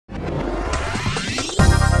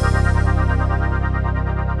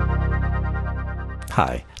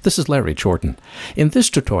Hi, this is Larry Jordan. In this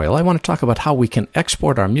tutorial, I want to talk about how we can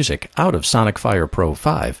export our music out of Sonicfire Pro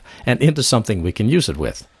 5 and into something we can use it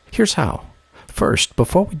with. Here's how. First,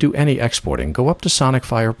 before we do any exporting, go up to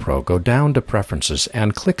Sonicfire Pro, go down to Preferences,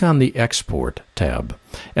 and click on the Export tab.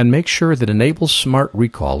 And make sure that Enable Smart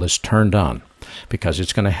Recall is turned on, because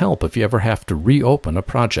it's going to help if you ever have to reopen a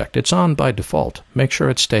project. It's on by default. Make sure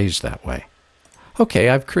it stays that way. Okay,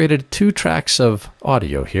 I've created 2 tracks of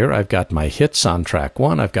audio here. I've got my hits on track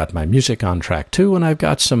 1, I've got my music on track 2, and I've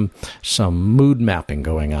got some mood mapping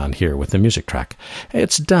going on here with the music track.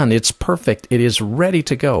 It's done. It's perfect. It is ready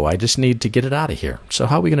to go. I just need to get it out of here. So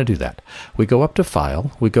how are we going to do that? We go up to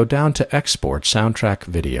File, we go down to Export Soundtrack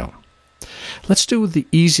Video. Let's do the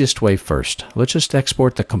easiest way first. Let's just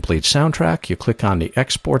export the complete soundtrack. You click on the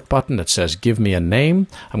Export button that says Give Me a Name.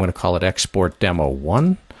 I'm going to call it Export Demo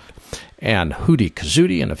 1. And hooty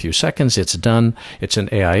kazooty, in a few seconds, it's done. It's an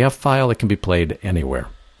AIF file. It can be played anywhere.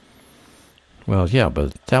 Well, yeah,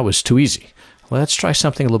 but that was too easy. Let's try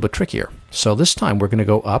something a little bit trickier. So this time we're going to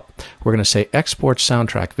go up. We're going to say Export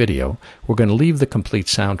Soundtrack Video. We're going to leave the complete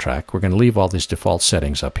soundtrack. We're going to leave all these default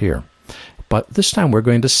settings up here. But this time we're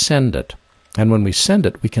going to send it. And when we send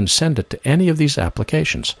it, we can send it to any of these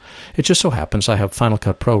applications. It just so happens I have Final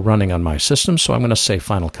Cut Pro running on my system, so I'm going to say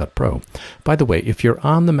Final Cut Pro. By the way, if you're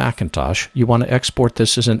on the Macintosh, you want to export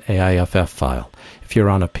this as an AIFF file. If you're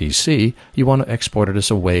on a PC, you want to export it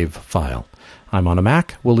as a WAV file. I'm on a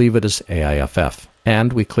Mac, we'll leave it as AIFF.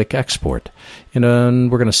 And we click Export.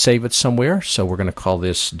 And we're going to save it somewhere, so we're going to call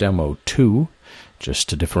this Demo 2, just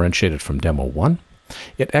to differentiate it from Demo 1.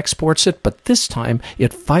 It exports it, but this time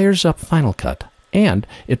it fires up Final Cut, and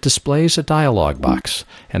it displays a dialog box.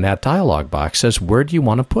 And that dialog box says, where do you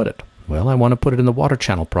want to put it? Well, I want to put it in the water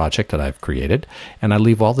channel project that I've created, and I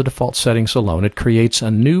leave all the default settings alone. It creates a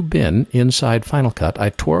new bin inside Final Cut.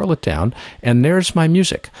 I twirl it down, and there's my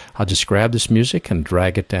music. I'll just grab this music and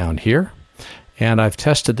drag it down here. And I've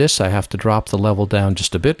tested this. I have to drop the level down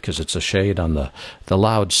just a bit because it's a shade on the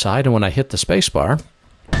loud side. And when I hit the space bar,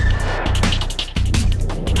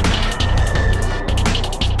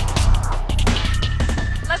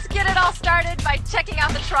 by checking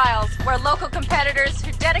out the trials, where local competitors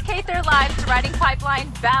who dedicate their lives to riding pipeline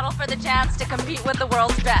battle for the chance to compete with the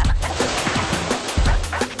world's best.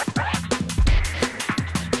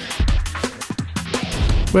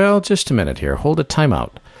 Well, just a minute here. Hold a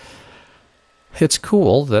timeout. It's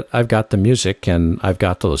cool that I've got the music and I've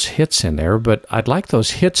got those hits in there, but I'd like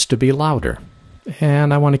those hits to be louder.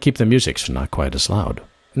 And I want to keep the music so not quite as loud.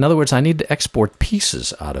 In other words, I need to export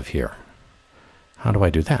pieces out of here. How do I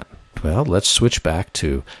do that? Well, let's switch back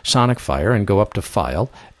to Sonicfire and go up to File,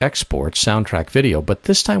 Export Soundtrack Video. But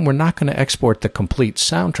this time we're not going to export the complete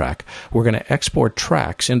soundtrack. We're going to export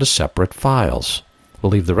tracks into separate files.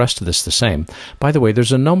 We'll leave the rest of this the same. By the way,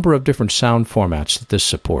 there's a number of different sound formats that this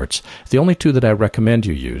supports. The only 2 that I recommend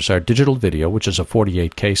you use are digital video, which is a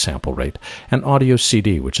 48K sample rate, and audio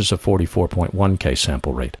CD, which is a 44.1K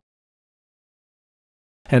sample rate.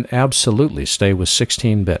 And absolutely stay with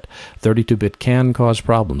 16-bit. 32-bit can cause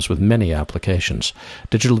problems with many applications.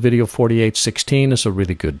 Digital Video 4816 is a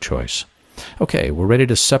really good choice. Okay, we're ready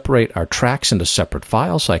to separate our tracks into separate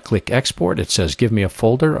files. I click Export. It says Give me a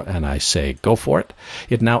folder, and I say Go for it.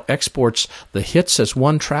 It now exports the hits as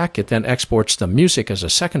one track. It then exports the music as a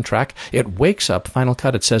second track. It wakes up Final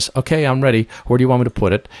Cut. It says, okay, I'm ready. Where do you want me to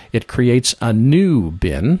put it? It creates a new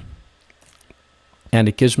bin. And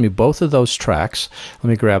it gives me both of those tracks. Let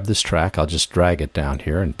me grab this track. I'll just drag it down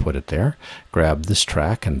here and put it there. Grab this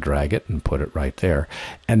track and drag it and put it right there.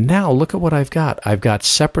 And now look at what I've got. I've got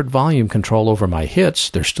separate volume control over my hits.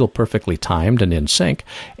 They're still perfectly timed and in sync.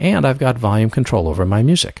 And I've got volume control over my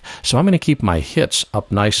music. So I'm going to keep my hits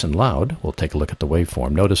up nice and loud. We'll take a look at the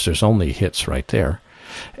waveform. Notice there's only hits right there.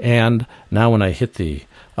 And now when I hit the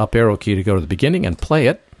up arrow key to go to the beginning and play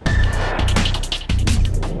it,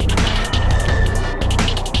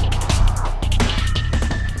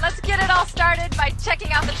 by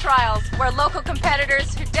checking out the trials, where local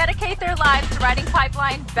competitors who dedicate their lives to riding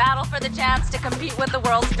pipeline battle for the chance to compete with the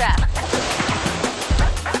world's best.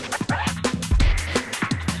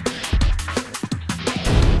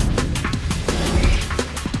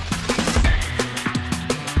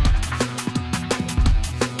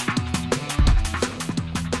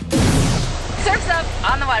 Surf's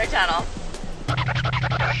up on the water channel.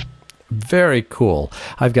 Very cool.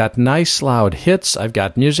 I've got nice loud hits. I've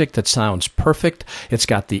got music that sounds perfect. It's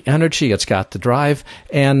got the energy. It's got the drive.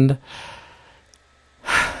 And,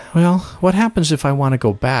 well, what happens if I want to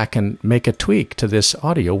go back and make a tweak to this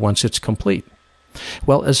audio once it's complete?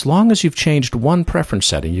 Well, as long as you've changed one preference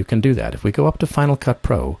setting, you can do that. If we go up to Final Cut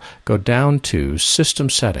Pro, go down to System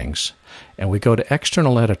Settings, and we go to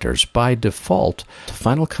External Editors, by default,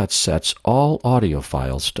 Final Cut sets all audio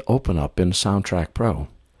files to open up in Soundtrack Pro.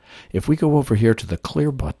 If we go over here to the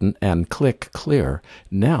Clear button and click Clear,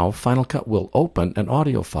 now Final Cut will open an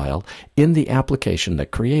audio file in the application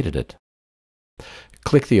that created it.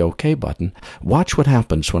 Click the OK button. Watch what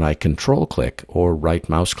happens when I Control-click or right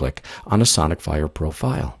mouse click on a Sonicfire Pro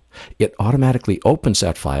file. It automatically opens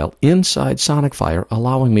that file inside Sonicfire,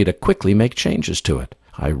 allowing me to quickly make changes to it.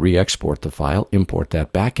 I re-export the file, import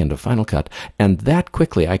that back into Final Cut, and that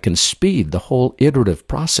quickly I can speed the whole iterative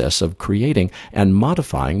process of creating and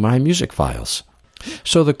modifying my music files.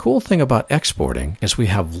 So the cool thing about exporting is we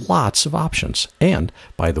have lots of options. And,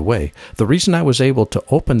 by the way, the reason I was able to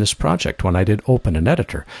open this project when I did open an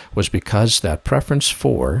editor was because that preference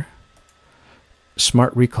for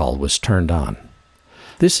Smart Recall was turned on.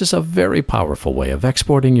 This is a very powerful way of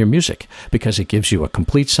exporting your music because it gives you a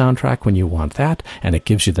complete soundtrack when you want that, and it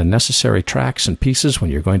gives you the necessary tracks and pieces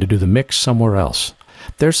when you're going to do the mix somewhere else.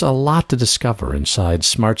 There's a lot to discover inside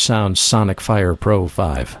SmartSound Sonicfire Pro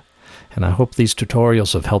 5, and I hope these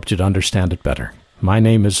tutorials have helped you to understand it better. My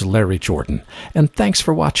name is Larry Jordan, and thanks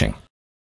for watching.